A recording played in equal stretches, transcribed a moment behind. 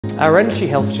Our Energy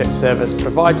Health Check service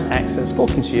provides access for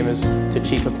consumers to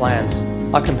cheaper plans.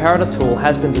 Our comparator tool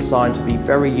has been designed to be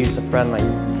very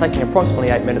user-friendly, taking approximately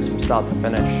 8 minutes from start to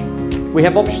finish. We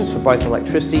have options for both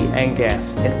electricity and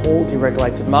gas in all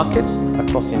deregulated markets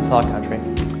across the entire country.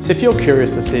 So if you're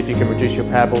curious to see if you can reduce your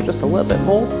power bill just a little bit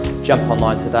more, jump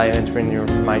online today and enter in your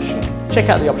information. Check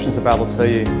out the options available to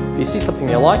you. If you see something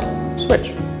you like,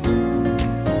 switch.